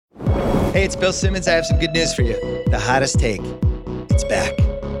Hey, it's Bill Simmons. I have some good news for you. The hottest take. It's back.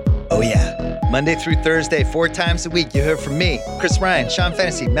 Oh, yeah. Monday through Thursday, 4 times a week, you hear from me, Chris Ryan, Sean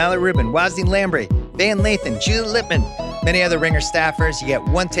Fennessy, Mallory Rubin, Wazzy Lambre, Van Lathan, Julie Lippman, many other Ringer staffers. You get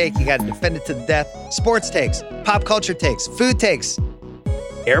one take. You got to defend it to the death. Sports takes, pop culture takes, food takes,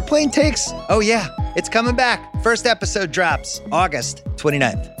 airplane takes. Oh, yeah. It's coming back. First episode drops August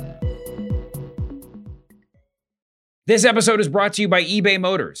 29th. This episode is brought to you by eBay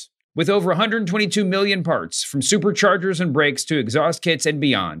Motors. With over 122 million parts, from superchargers and brakes to exhaust kits and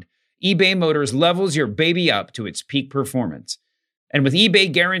beyond, eBay Motors levels your baby up to its peak performance. And with eBay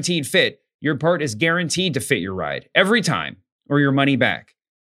Guaranteed Fit, your part is guaranteed to fit your ride every time, or your money back.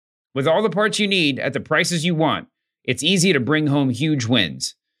 With all the parts you need at the prices you want, it's easy to bring home huge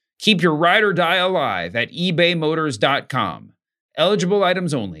wins. Keep your ride or die alive at ebaymotors.com. Eligible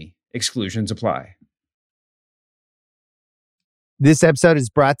items only. Exclusions apply. This episode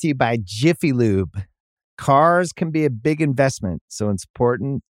is brought to you by Jiffy Lube. Cars can be a big investment, so it's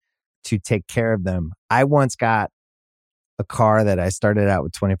important to take care of them. I once got a car that I started out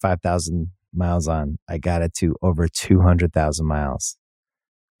with 25,000 miles on. I got it to over 200,000 miles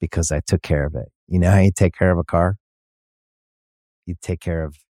because I took care of it. You know how you take care of a car? You take care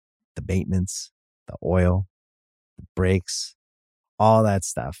of the maintenance, the oil, the brakes, all that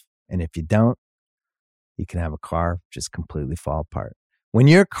stuff. And if you don't, you can have a car just completely fall apart. When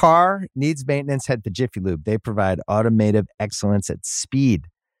your car needs maintenance, head to Jiffy Lube. They provide automotive excellence at speed.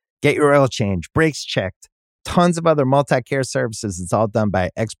 Get your oil change, brakes checked, tons of other multi-care services. It's all done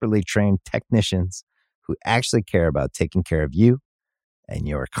by expertly trained technicians who actually care about taking care of you and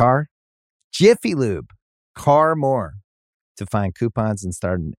your car. Jiffy Lube, car more. To find coupons and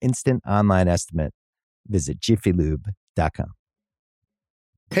start an instant online estimate, visit jiffylube.com.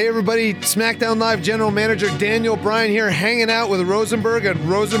 Hey everybody, SmackDown Live General Manager Daniel Bryan here, hanging out with Rosenberg at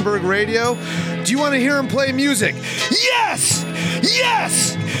Rosenberg Radio. Do you want to hear him play music? Yes!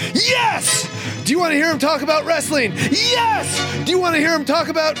 Yes! Yes! Do you want to hear him talk about wrestling? Yes! Do you want to hear him talk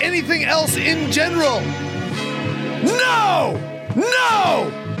about anything else in general? No! No!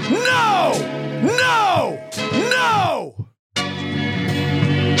 No! No! No!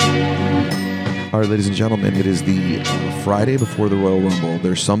 All right, ladies and gentlemen, it is the Friday before the Royal Rumble.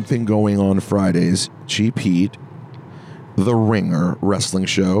 There's something going on Fridays. Cheap Heat, The Ringer wrestling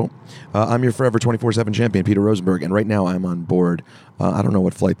show. I'm your forever 24/7 champion, Peter Rosenberg, and right now I'm on board. I don't know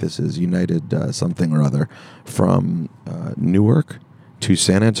what flight this is, United something or other, from Newark to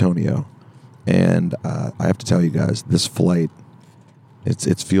San Antonio. And I have to tell you guys, this flight,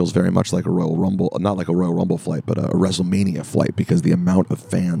 it feels very much like a Royal Rumble, not like a Royal Rumble flight, but a WrestleMania flight, because the amount of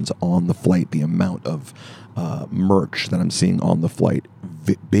fans on the flight, the amount of merch that I'm seeing on the flight,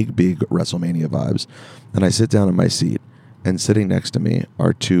 big WrestleMania vibes. And I sit down in my seat, and sitting next to me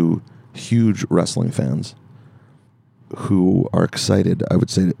are 2 huge wrestling fans who are excited, I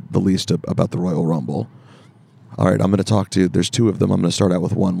would say the least, about the Royal Rumble. All right, I'm going to talk to, there's 2 of them. I'm going to start out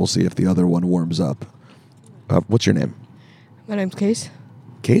with one. We'll see if the other one warms up. What's your name? My name's Case.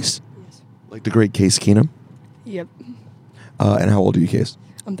 Case? Yes. Like the great Case Keenum? Yep. And how old are you, Case?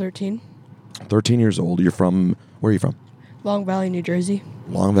 I'm 13. 13 years old. You're from, where are you from? Long Valley, New Jersey.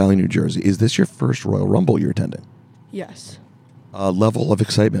 Long Valley, New Jersey. Is this your first Royal Rumble you're attending? Yes. Level of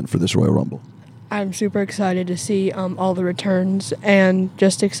excitement for this Royal Rumble? I'm super excited to see all the returns and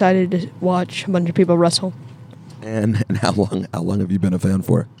just excited to watch a bunch of people wrestle. And how long have you been a fan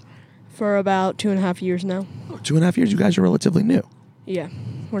for? For about 2.5 years now. Oh, 2.5 years? You guys are relatively new. Yeah,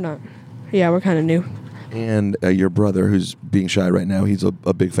 we're kind of new. And your brother, who's being shy right now, he's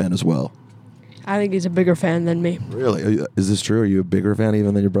a big fan as well. I think he's a bigger fan than me. Really? Is this true? Are you a bigger fan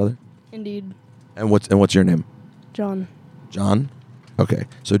even than your brother? Indeed. And what's your name? John. John? Okay.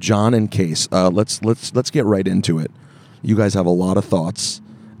 So John and Case, let's get right into it. You guys have a lot of thoughts,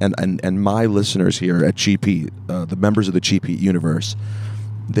 and my listeners here at Cheap Heat, the members of the Cheap Heat universe,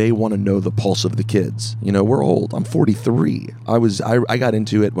 they want to know the pulse of the kids. You know, we're old. I'm 43. I got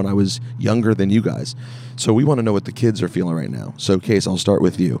into it when I was younger than you guys. So we want to know what the kids are feeling right now. So Case, I'll start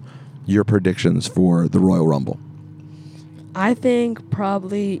with you. Your predictions for the Royal Rumble. I think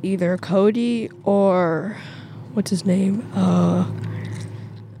probably either Cody or what's his name?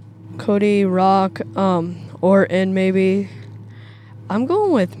 Cody, Rock, Orton maybe. I'm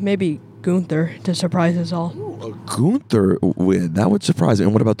going with maybe Gunther to surprise us all. Gunther win. That would surprise me.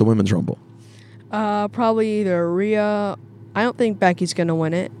 And what about the Women's Rumble? Probably either Rhea. I don't think Becky's going to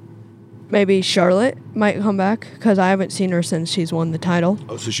win it. Maybe Charlotte might come back because I haven't seen her since she's won the title.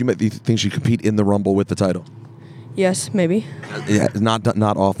 Oh, so you think she compete in the Rumble with the title? Yes, maybe. Yeah, not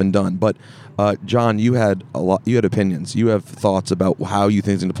often done. But John, you had opinions. You have thoughts about how you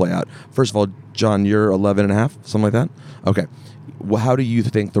think it's going to play out. First of all, John, you're 11 and a half, something like that. Okay. Well, how do you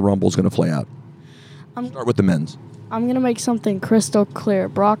think the Rumble's going to play out? Start with the men's. I'm going to make something crystal clear.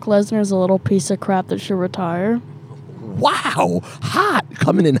 Brock Lesnar's a little piece of crap that should retire. Wow, hot,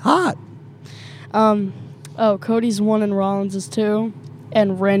 coming in hot. Cody's 1 and Rollins is 2,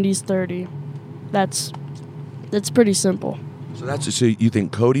 and Randy's 30. That's pretty simple. So you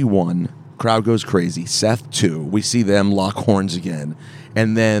think Cody 1, crowd goes crazy. Seth 2, we see them lock horns again,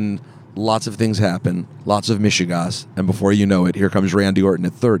 and then lots of things happen, lots of Michigas, and before you know it, here comes Randy Orton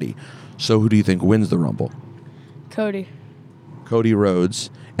at 30. So who do you think wins the Rumble? Cody Rhodes,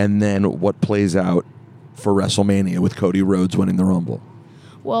 and then what plays out for WrestleMania with Cody Rhodes winning the Rumble?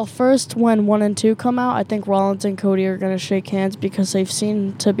 Well, first, when 1 and 2 come out, I think Rollins and Cody are going to shake hands because they've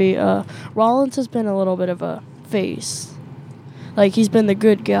seemed to be... Rollins has been a little bit of a face. Like, he's been the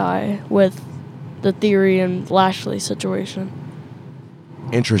good guy with the Theory and Lashley situation.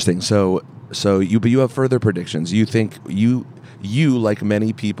 Interesting. So you have further predictions. You think you like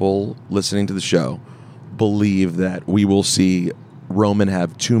many people listening to the show believe that we will see Roman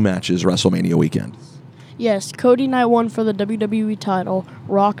have 2 matches WrestleMania weekend. Yes, Cody night 1 for the WWE title.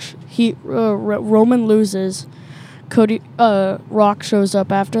 Roman loses. Rock shows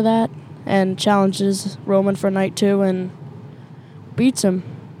up after that and challenges Roman for night 2 and beats him.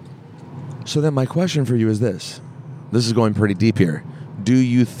 So then my question for you is this. This is going pretty deep here. Do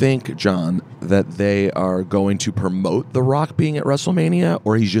you think, John, that they are going to promote The Rock being at WrestleMania,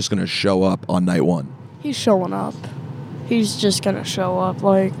 or he's just going to show up on night 1? He's showing up. He's just going to show up.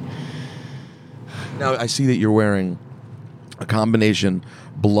 Like, now, I see that you're wearing a combination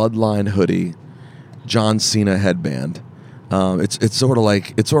Bloodline hoodie, John Cena headband. It's sort of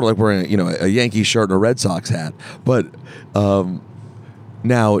like wearing a Yankee shirt and a Red Sox hat. But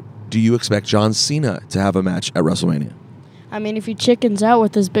now, do you expect John Cena to have a match at WrestleMania? I mean, if he chickens out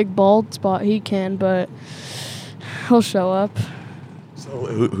with his big bald spot, he can, but he'll show up. So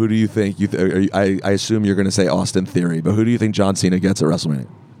who do you think? I assume you're going to say Austin Theory, but who do you think John Cena gets at WrestleMania?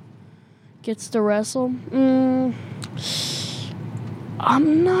 Gets to wrestle?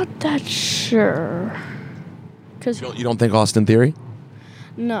 I'm not that sure. You don't think Austin Theory?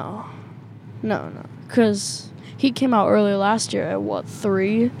 No. Because he came out early last year at,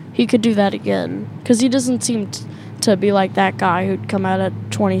 3? He could do that again. Because he doesn't seem to be like that guy who'd come out at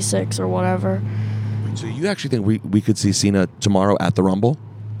 26 or whatever. So you actually think we could see Cena tomorrow at the Rumble?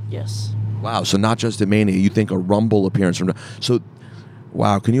 Yes. Wow, so not just at Mania. You think a Rumble appearance from... So,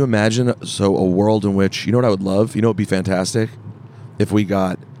 wow, can you imagine a world in which... You know what I would love? You know what would be fantastic? If we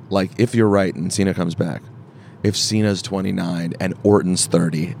got, if you're right and Cena comes back, if Cena's 29 and Orton's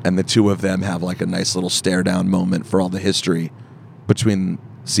 30, and the two of them have a nice little stare-down moment for all the history between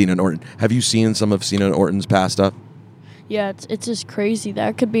Cena and Orton. Have you seen some of Cena and Orton's past stuff? Yeah, it's just crazy.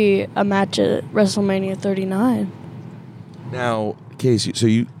 That could be a match at WrestleMania 39. Now, Casey,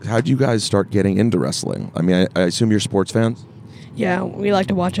 so how'd you guys start getting into wrestling? I mean, I assume you're sports fans? Yeah, we like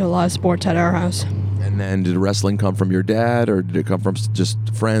to watch a lot of sports at our house. And then did wrestling come from your dad, or did it come from just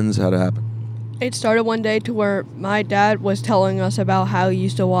friends? How'd it happen? It started one day to where my dad was telling us about how he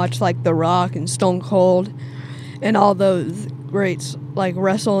used to watch The Rock and Stone Cold and all those greats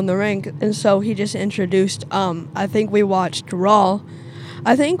wrestle in the ring, and so he just introduced I think we watched Raw.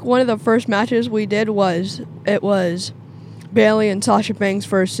 I think one of the first matches we did was Bayley and Sasha Banks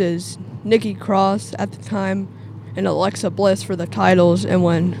versus Nikki Cross at the time and Alexa Bliss for the titles, and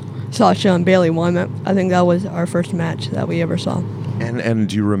when Sasha and Bayley won it, I think that was our first match that we ever saw. And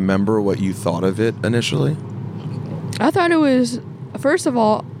do you remember what you thought of it initially? I thought it was, first of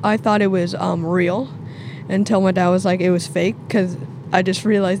all, I thought it was real until my dad was like it was fake, because I just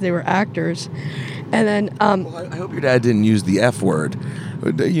realized they were actors. And then well, I hope your dad didn't use the F word.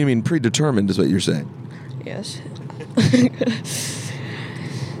 You mean predetermined is what you're saying? Yes.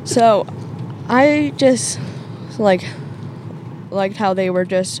 So I just liked how they were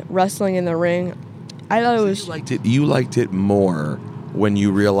just wrestling in the ring. I thought it was... You liked it more when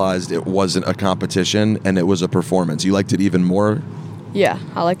you realized it wasn't a competition and it was a performance. You liked it even more? Yeah,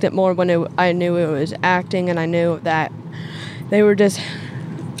 I liked it more when I knew it was acting, and I knew that they were just...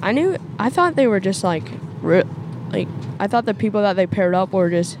 I thought they were just I thought the people that they paired up were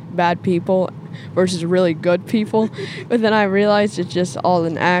just bad people versus really good people. But then I realized it's just all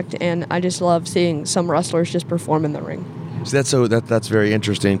an act, and I just love seeing some wrestlers just perform in the ring. So that's very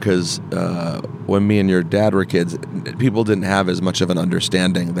interesting, because when me and your dad were kids, people didn't have as much of an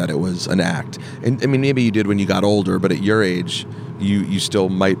understanding that it was an act. And I mean, maybe you did when you got older, but at your age, you still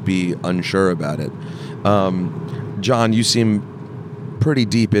might be unsure about it. John, you seem pretty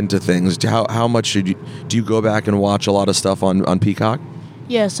deep into things. How much do you go back and watch a lot of stuff on Peacock?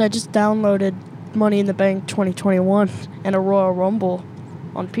 Yes, I just downloaded Money in the Bank 2021 and a Royal Rumble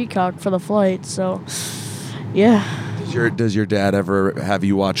on Peacock for the flight. So, yeah. Does your dad ever have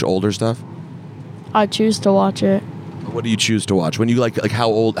you watch older stuff? I choose to watch it. What do you choose to watch? When you like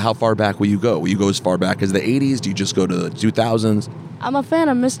how far back will you go? Will you go as far back as the 80s? Do you just go to the 2000s? I'm a fan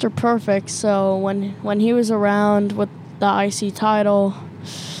of Mr. Perfect, so when he was around with the IC title,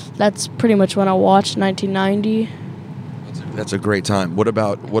 that's pretty much when I watched 1990. That's a great time. What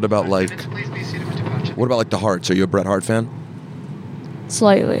about like the Harts? Are you a Bret Hart fan?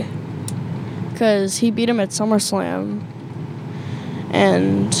 Slightly. Because he beat him at SummerSlam.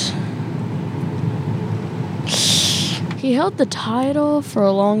 And he held the title for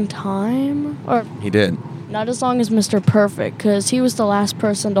a long time. Or He did. not as long as Mr. Perfect, because he was the last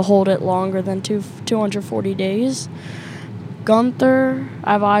person to hold it longer than 240 days. Gunther,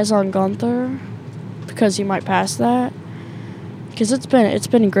 I have eyes on Gunther, because he might pass that. Because it's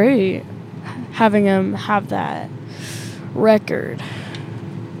been great having him have that record.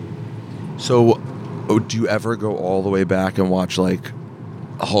 So, do you ever go all the way back and watch like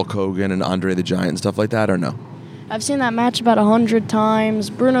Hulk Hogan and Andre the Giant and stuff like that, or no? I've seen that match about 100 times.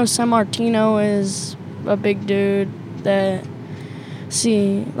 Bruno Sammartino is a big dude that,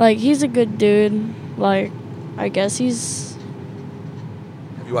 he's a good dude. Like, I guess he's...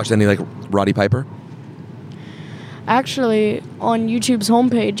 Have you watched any like Roddy Piper? Actually, on YouTube's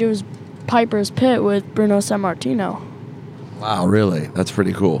homepage, it was Piper's Pit with Bruno Sammartino. Wow, really? That's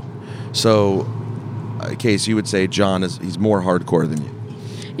pretty cool. So, Case, you would say John he's more hardcore than you.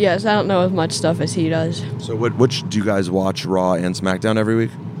 Yes, I don't know as much stuff as he does. So, which do you guys watch Raw and SmackDown every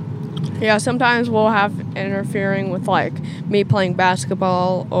week? Yeah, sometimes we'll have interfering with like me playing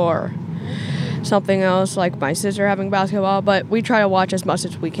basketball or something else, like my sister having basketball, but we try to watch as much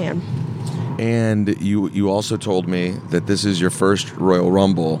as we can. And you also told me that this is your first Royal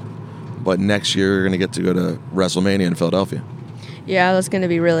Rumble, but next year you're going to get to go to WrestleMania in Philadelphia. Yeah, that's going to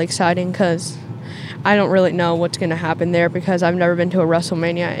be really exciting because I don't really know what's going to happen there because I've never been to a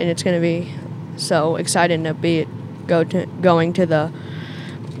WrestleMania, and it's going to be so exciting to be going to the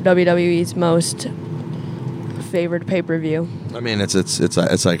WWE's most favored pay-per-view. I mean, it's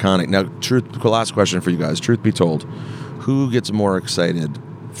iconic. Now, last question for you guys. Truth be told, who gets more excited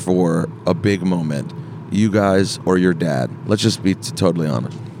for a big moment, you guys or your dad? Let's just be totally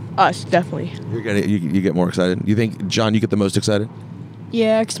honest. Us, definitely. You get more excited? You think, John, you get the most excited?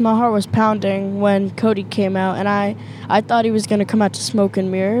 Yeah, because my heart was pounding when Cody came out, and I thought he was going to come out to Smoke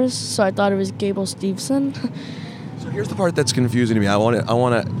and Mirrors, so I thought it was Gable Steveson. So here's the part that's confusing to me. I want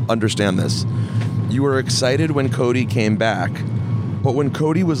to understand this. You were excited when Cody came back, but when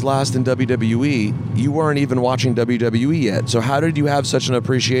Cody was last in WWE, you weren't even watching WWE yet. So how did you have such an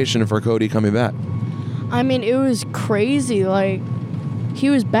appreciation for Cody coming back? I mean, it was crazy. Like, he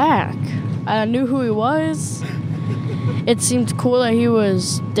was back. I knew who he was. It seemed cool that he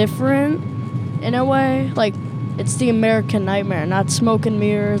was different in a way. Like, it's the American Nightmare, not Smoke and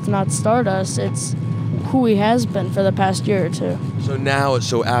Mirrors, not Stardust. It's who he has been for the past year or two.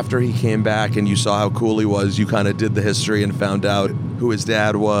 So after he came back and you saw how cool he was, you kind of did the history and found out who his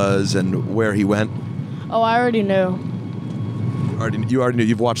dad was and where he went? Oh, I already knew. You already knew.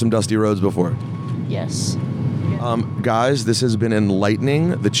 You've watched some Dusty Roads before? Yes. Guys, this has been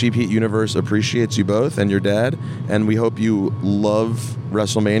enlightening. The Cheap Heat universe appreciates you both and your dad, and we hope you love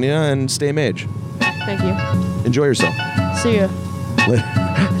WrestleMania and stay mage. Thank you. Enjoy yourself. See ya. Later.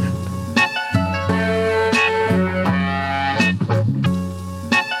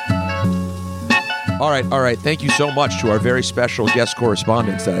 All right. Thank you so much to our very special guest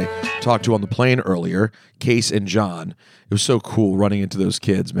correspondents that I talked to on the plane earlier, Case and John. It was so cool running into those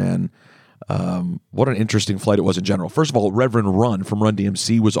kids, man. What an interesting flight it was in general. First of all, Reverend Run from Run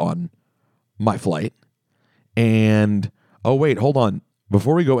DMC was on my flight. And, oh, wait, hold on.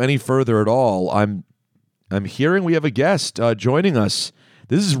 Before we go any further at all, I'm hearing we have a guest joining us.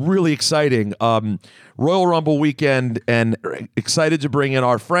 This is really exciting. Royal Rumble weekend, and excited to bring in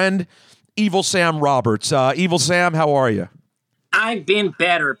our friend, Evil Sam Roberts. Evil Sam, how are you? I've been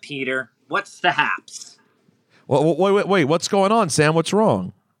better, Peter. What's the haps? Well, wait. What's going on, Sam? What's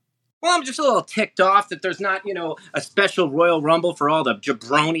wrong? Well, I'm just a little ticked off that there's not, a special Royal Rumble for all the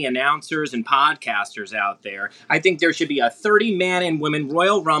jabroni announcers and podcasters out there. I think there should be a 30-man and women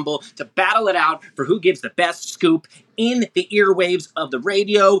Royal Rumble to battle it out for who gives the best scoop in the earwaves of the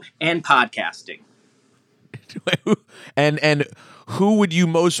radio and podcasting. And who would you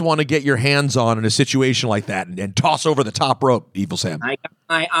most want to get your hands on in a situation like that and toss over the top rope, Evil Sam? I got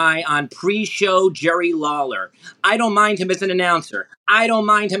my eye on pre-show Jerry Lawler. I don't mind him as an announcer. I don't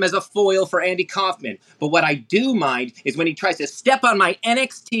mind him as a foil for Andy Kaufman. But what I do mind is when he tries to step on my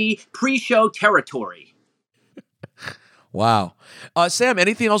NXT pre-show territory. Wow. Sam,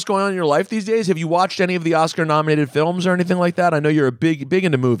 anything else going on in your life these days? Have you watched any of the Oscar-nominated films or anything like that? I know you're a big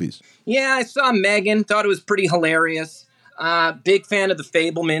into movies. Yeah, I saw Megan. Thought it was pretty hilarious. Big fan of The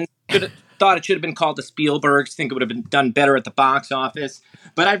Fabelmans. Thought it should have been called The Spielbergs. Think it would have been done better at the box office.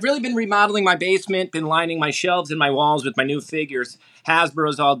 But I've really been remodeling my basement, been lining my shelves and my walls with my new figures.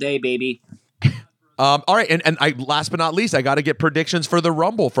 Hasbro's all day, baby. All right, and I last but not least, I got to get predictions for the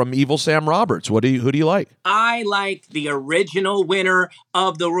Rumble from Evil Sam Roberts. Who do you like? I like the original winner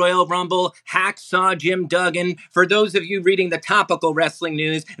of the Royal Rumble, Hacksaw Jim Duggan. For those of you reading the topical wrestling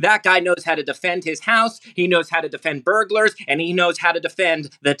news, that guy knows how to defend his house, he knows how to defend burglars, and he knows how to defend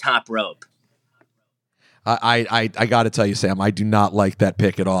the top rope. I got to tell you, Sam, I do not like that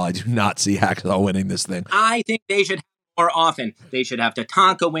pick at all. I do not see Hacksaw winning this thing. I think they should more often. They should have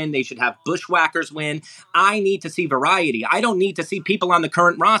Tatanka win. They should have Bushwhackers win. I need to see variety. I don't need to see people on the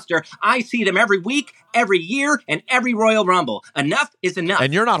current roster. I see them every week, every year, and every Royal Rumble. Enough is enough.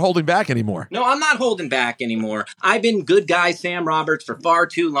 And you're not holding back anymore. No, I'm not holding back anymore. I've been good guy Sam Roberts for far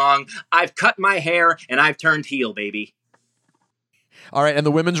too long. I've cut my hair and I've turned heel, baby. All right, and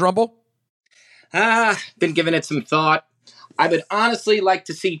the Women's Rumble? Been giving it some thought. I would honestly like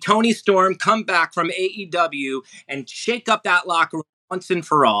to see Toni Storm come back from AEW and shake up that locker room once and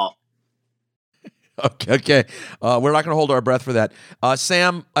for all. Okay. We're not going to hold our breath for that.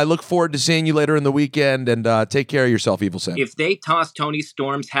 Sam, I look forward to seeing you later in the weekend, and take care of yourself, Evil Sam. If they toss Toni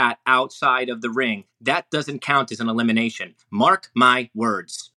Storm's hat outside of the ring, that doesn't count as an elimination. Mark my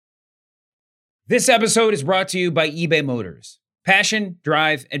words. This episode is brought to you by eBay Motors. Passion,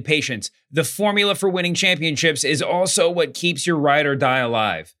 drive, and patience. The formula for winning championships is also what keeps your ride or die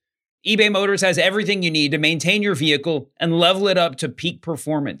alive. eBay Motors has everything you need to maintain your vehicle and level it up to peak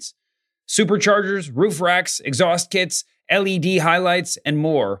performance. Superchargers, roof racks, exhaust kits, LED highlights, and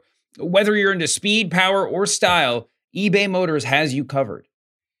more. Whether you're into speed, power, or style, eBay Motors has you covered.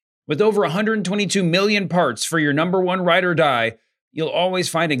 With over 122 million parts for your number one ride or die, you'll always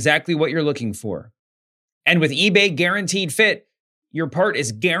find exactly what you're looking for. And with eBay Guaranteed Fit, your part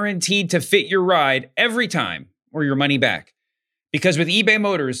is guaranteed to fit your ride every time or your money back. Because with eBay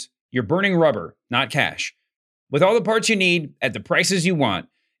Motors, you're burning rubber, not cash. With all the parts you need at the prices you want,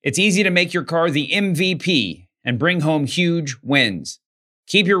 it's easy to make your car the MVP and bring home huge wins.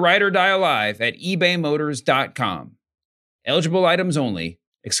 Keep your ride or die alive at ebaymotors.com. Eligible items only.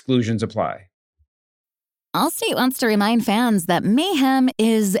 Exclusions apply. Allstate wants to remind fans that mayhem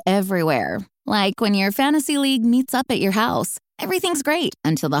is everywhere. Like when your fantasy league meets up at your house. Everything's great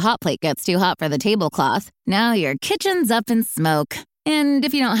until the hot plate gets too hot for the tablecloth. Now your kitchen's up in smoke. And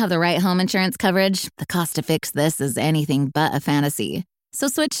if you don't have the right home insurance coverage, the cost to fix this is anything but a fantasy. So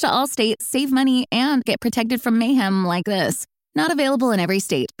switch to Allstate, save money, and get protected from mayhem like this. Not available in every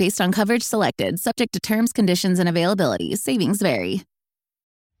state based on coverage selected, subject to terms, conditions, and availability. Savings vary.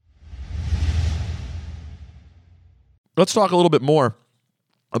 Let's talk a little bit more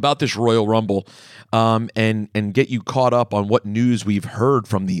about this Royal Rumble, and get you caught up on what news we've heard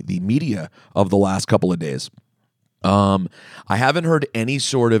from the media of the last couple of days. I haven't heard any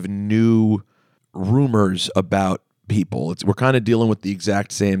sort of new rumors about people. We're kind of dealing with the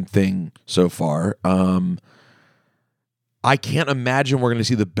exact same thing so far. I can't imagine we're going to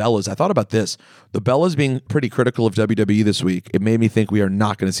see the Bellas. I thought about this. The Bellas being pretty critical of WWE this week. It made me think we are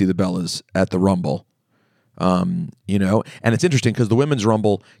not going to see the Bellas at the Rumble. And it's interesting because the Women's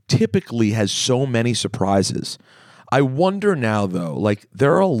Rumble typically has so many surprises. I wonder now, though, like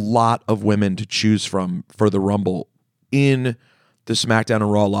there are a lot of women to choose from for the Rumble in the SmackDown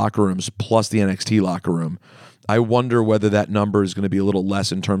and Raw locker rooms, plus the NXT locker room. I wonder whether that number is going to be a little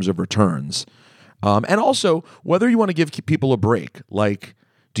less in terms of returns. And also whether you want to give people a break. Like,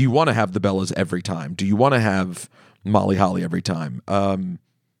 do you want to have the Bellas every time? Do you want to have Molly Holly every time?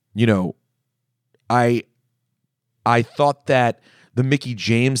 I thought that the Mickie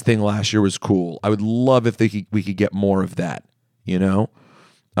James thing last year was cool. I would love if we could get more of that,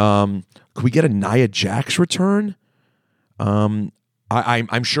 Could we get a Nia Jax return? I'm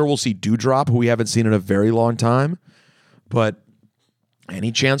sure we'll see Doudrop, who we haven't seen in a very long time. But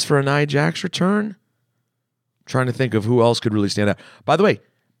any chance for a Nia Jax return? I'm trying to think of who else could really stand out. By the way,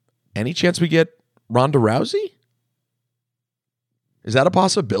 any chance we get Ronda Rousey? Is that a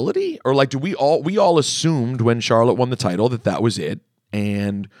possibility? Or like, do we all assumed when Charlotte won the title that was it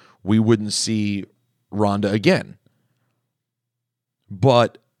and we wouldn't see Ronda again?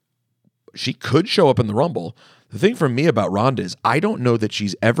 but she could show up in the Rumble. The thing for me about Ronda is I don't know that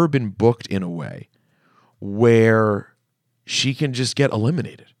she's ever been booked in a way where she can just get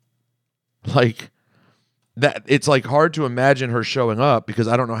eliminated. Like that, it's like hard to imagine her showing up because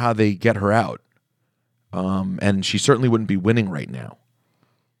I don't know how they get her out. And she certainly wouldn't be winning right now.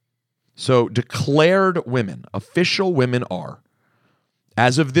 So declared women, official women are,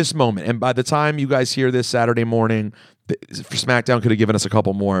 as of this moment, and by the time you guys hear this Saturday morning, SmackDown could have given us a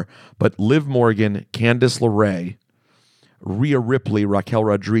couple more, but Liv Morgan, Candice LeRae, Rhea Ripley, Raquel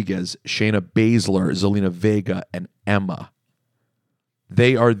Rodriguez, Shayna Baszler, Zelina Vega, and Emma.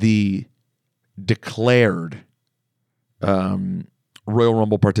 They are the declared Royal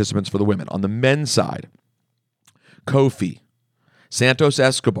Rumble participants for the women. On the men's side, Kofi, Santos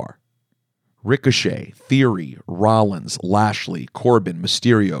Escobar, Ricochet, Theory, Rollins, Lashley, Corbin,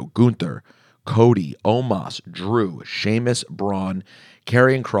 Mysterio, Gunther, Cody, Omos, Drew, Sheamus, Braun,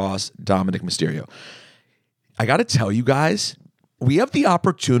 Karrion Kross, Dominic Mysterio. I got to tell you guys, we have the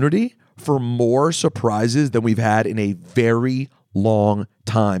opportunity for more surprises than we've had in a very long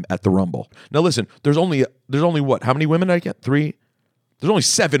time at the Rumble. Now listen, there's only what? How many women did I get? 3? There's only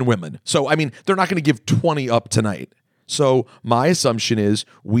 7 women. So, I mean, they're not going to give 20 up tonight. So my assumption is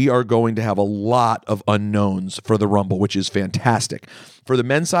we are going to have a lot of unknowns for the Rumble, which is fantastic. For the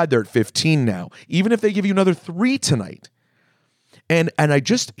men's side, they're at 15 now. Even if they give you another 3 tonight. And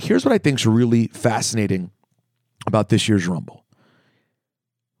here's what I think is really fascinating about this year's Rumble.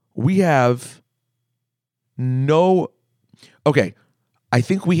 We have I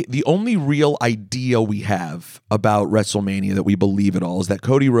think the only real idea we have about WrestleMania that we believe at all is that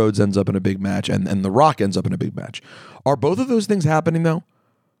Cody Rhodes ends up in a big match and The Rock ends up in a big match. Are both of those things happening though?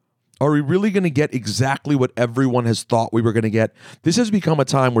 Are we really going to get exactly what everyone has thought we were going to get? This has become a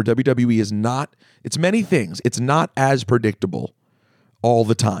time where WWE is not, it's many things. It's not as predictable all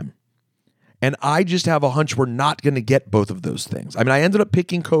the time. And I just have a hunch we're not going to get both of those things. I mean, I ended up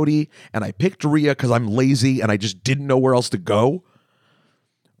picking Cody and I picked Rhea because I'm lazy and I just didn't know where else to go.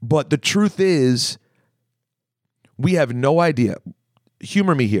 But the truth is, we have no idea.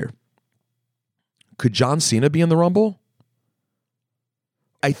 Humor me here. Could John Cena be in the Rumble?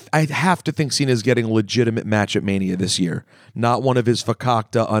 I have to think Cena's getting a legitimate match at Mania this year. Not one of his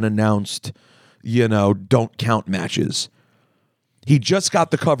fakakta, unannounced, don't count matches. He just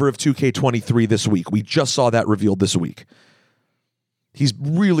got the cover of 2K23 this week. We just saw that revealed this week. He's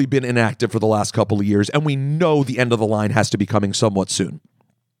really been inactive for the last couple of years, and we know the end of the line has to be coming somewhat soon.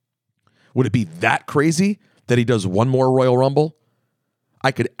 Would it be that crazy that he does one more Royal Rumble?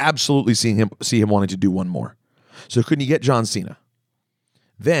 I could absolutely see him wanting to do one more. So couldn't you get John Cena?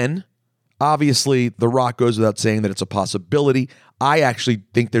 Then, obviously, The Rock goes without saying that it's a possibility. I actually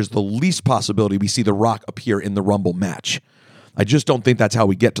think there's the least possibility we see The Rock appear in the Rumble match. I just don't think that's how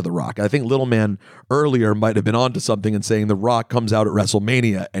we get to The Rock. I think Little Man earlier might have been onto something and saying The Rock comes out at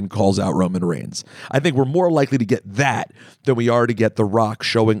WrestleMania and calls out Roman Reigns. I think we're more likely to get that than we are to get The Rock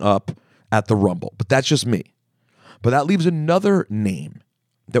showing up at the Rumble. But that's just me. But that leaves another name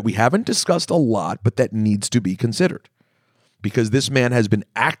that we haven't discussed a lot, but that needs to be considered. Because this man has been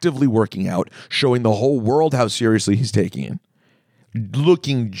actively working out, showing the whole world how seriously he's taking it,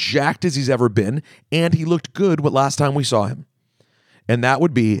 looking jacked as he's ever been, and he looked good last time we saw him. And that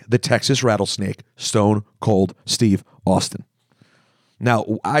would be the Texas Rattlesnake, Stone Cold Steve Austin. Now,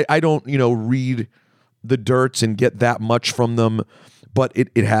 I don't, read the dirts and get that much from them, but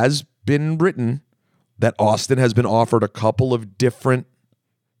it has been written that Austin has been offered a couple of different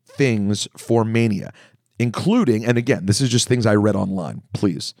things for Mania, including, and again, this is just things I read online,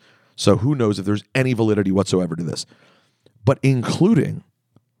 please. So who knows if there's any validity whatsoever to this, but including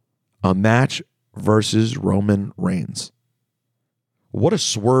a match versus Roman Reigns. What a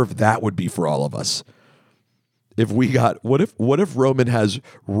swerve that would be for all of us. If we got, what if Roman has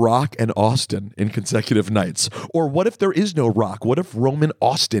Rock and Austin in consecutive nights? Or what if there is no Rock? What if Roman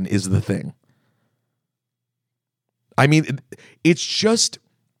Austin is the thing? I mean, it's just,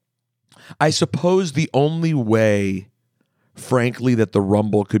 I suppose the only way, frankly, that the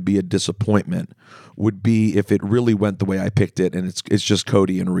Rumble could be a disappointment would be if it really went the way I picked it, and it's just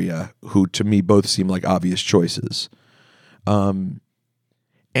Cody and Rhea, who to me both seem like obvious choices.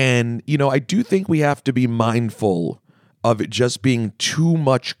 And, I do think we have to be mindful of it just being too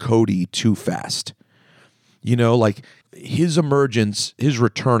much Cody too fast. Like his emergence, his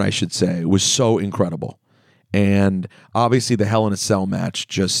return, I should say, was so incredible. And obviously the Hell in a Cell match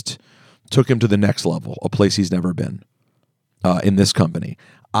just took him to the next level, a place he's never been in this company.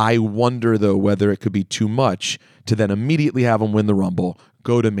 I wonder, though, whether it could be too much to then immediately have him win the Rumble,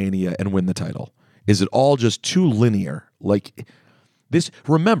 go to Mania, and win the title. Is it all just too linear? Like,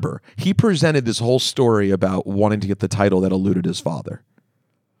 Remember, he presented this whole story about wanting to get the title that eluded his father.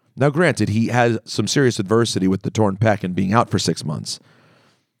 Now, granted, he has some serious adversity with the torn pec and being out for 6 months.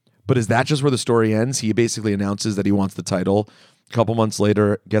 But is that just where the story ends? He basically announces that he wants the title. A couple months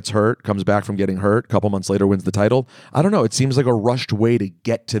later, gets hurt, comes back from getting hurt. A couple months later, wins the title. I don't know. It seems like a rushed way to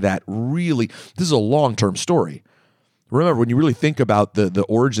get to that. Really, this is a long-term story. Remember, when you really think about the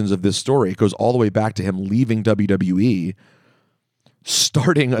origins of this story, it goes all the way back to him leaving WWE,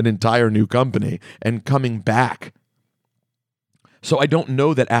 starting an entire new company, and coming back. So I don't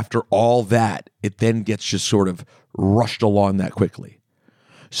know that after all that, it then gets just sort of rushed along that quickly.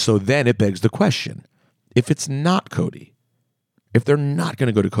 So then it begs the question, if it's not Cody, if they're not going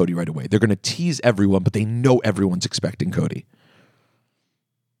to go to Cody right away, they're going to tease everyone, but they know everyone's expecting Cody.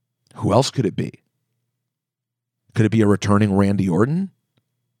 Who else could it be? Could it be a returning Randy Orton?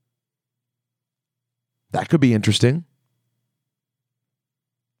 That could be interesting.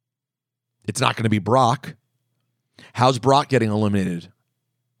 It's not going to be Brock. How's Brock getting eliminated?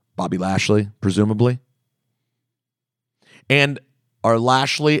 Bobby Lashley, presumably. And are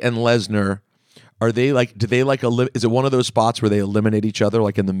Lashley and Lesnar, is it one of those spots where they eliminate each other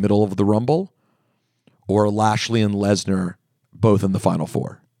like in the middle of the Rumble? Or are Lashley and Lesnar both in the Final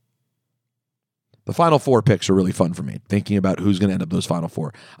Four? The Final Four picks are really fun for me, thinking about who's going to end up those Final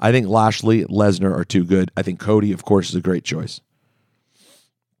Four. I think Lashley, Lesnar are too good. I think Cody, of course, is a great choice.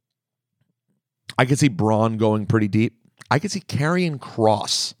 I could see Braun going pretty deep. I could see Karrion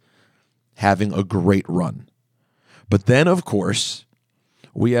Kross having a great run. But then, of course,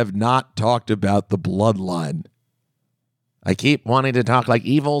 we have not talked about the bloodline. I keep wanting to talk like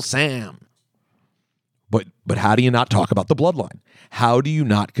Evil Sam. But how do you not talk about the bloodline? How do you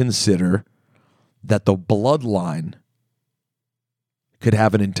not consider that the bloodline could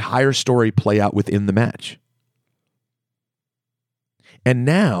have an entire story play out within the match? And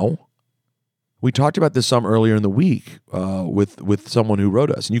now, we talked about this some earlier in the week with someone who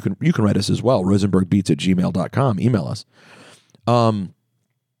wrote us, and you can write us as well, rosenbergbeats@gmail.com, email us.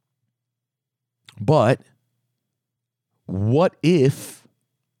 But what if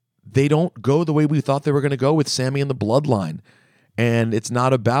they don't go the way we thought they were going to go with Sami and the bloodline? And it's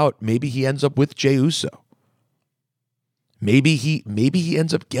not about, maybe he ends up with Jey Uso. Maybe he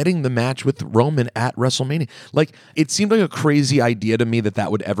ends up getting the match with Roman at WrestleMania. Like, it seemed like a crazy idea to me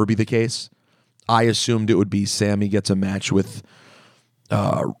that would ever be the case. I assumed it would be Sami gets a match with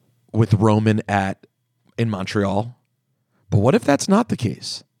Roman in Montreal. But what if that's not the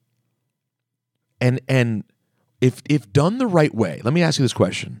case? And if done the right way, let me ask you this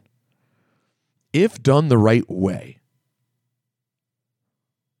question. If done the right way,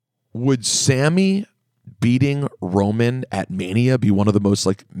 would Sami beating Roman at Mania be one of the most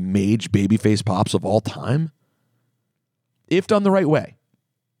like mage babyface pops of all time? If done the right way.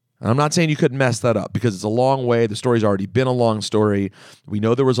 And I'm not saying you couldn't mess that up because it's a long way. The story's already been a long story. We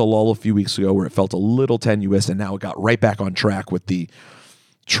know there was a lull a few weeks ago where it felt a little tenuous, and now it got right back on track with the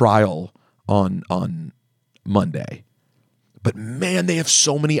trial on Monday. But man, they have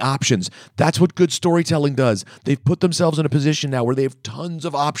so many options. That's what good storytelling does. They've put themselves in a position now where they have tons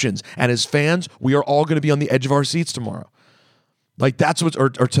of options. And as fans, we are all going to be on the edge of our seats tomorrow. Like that's what, or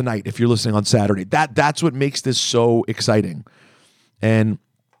tonight, if you're listening on Saturday. That's what makes this so exciting. And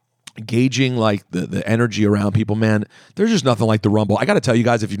gauging like the energy around people, man, there's just nothing like the Rumble. I got to tell you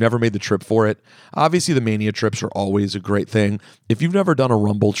guys, if you've never made the trip for it, obviously the Mania trips are always a great thing. If you've never done a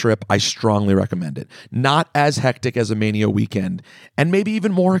Rumble trip, I strongly recommend it. Not as hectic as a Mania weekend, and maybe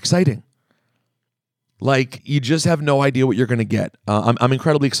even more exciting. Like, you just have no idea what you're going to get. I'm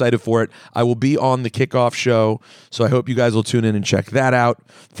incredibly excited for it. I will be on the kickoff show, so I hope you guys will tune in and check that out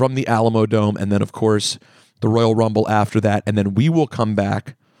from the Alamo Dome, and then, of course, the Royal Rumble after that, and then we will come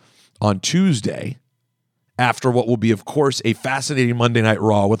back on Tuesday, after what will be, of course, a fascinating Monday Night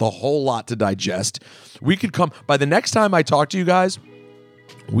Raw with a whole lot to digest. We could come, by the next time I talk to you guys,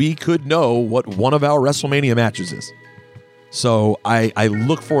 we could know what one of our WrestleMania matches is. So I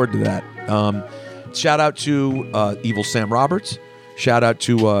look forward to that. Shout out to Evil Sam Roberts. Shout out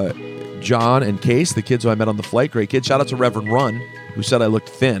to John and Case, the kids who I met on the flight. Great kids. Shout out to Reverend Run, who said I looked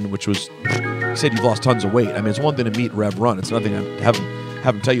thin, which was, he said you've lost tons of weight. I mean, it's one thing to meet Rev Run. It's another thing to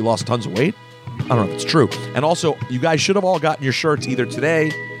have him tell you lost tons of weight. I don't know if it's true. And also, you guys should have all gotten your shirts either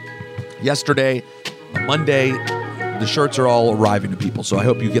today, yesterday, on Monday. The shirts are all arriving to people, so I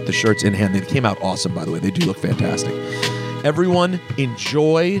hope you get the shirts in hand. They came out awesome, by the way. They do look fantastic. Everyone,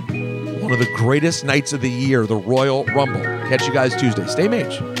 enjoy one of the greatest nights of the year, the Royal Rumble. Catch you guys Tuesday. Stay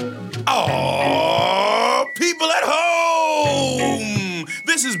mage. Oh, people at home!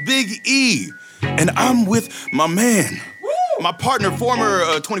 This is Big E, and I'm with my man, My partner,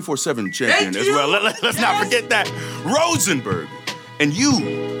 former 24/7 champion as well. Let's not forget that. Rosenberg. And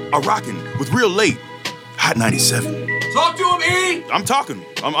you are rocking with Real Late, Hot 97. Talk to him, E! I'm talking.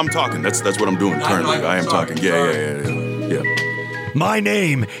 I'm talking. That's what I'm doing currently. I am talking. Yeah. My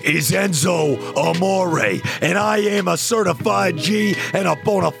name is Enzo Amore, and I am a certified G and a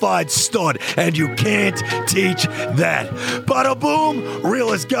bona fide stud, and you can't teach that. Bada boom,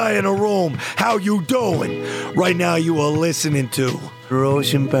 realest guy in the room. How you doing? Right now you are listening to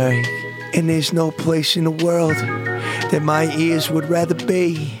Rosenberg, and there's no place in the world that my ears would rather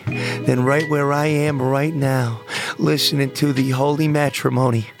be than right where I am right now, listening to the holy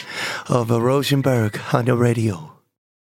matrimony of a Rosenberg on the radio.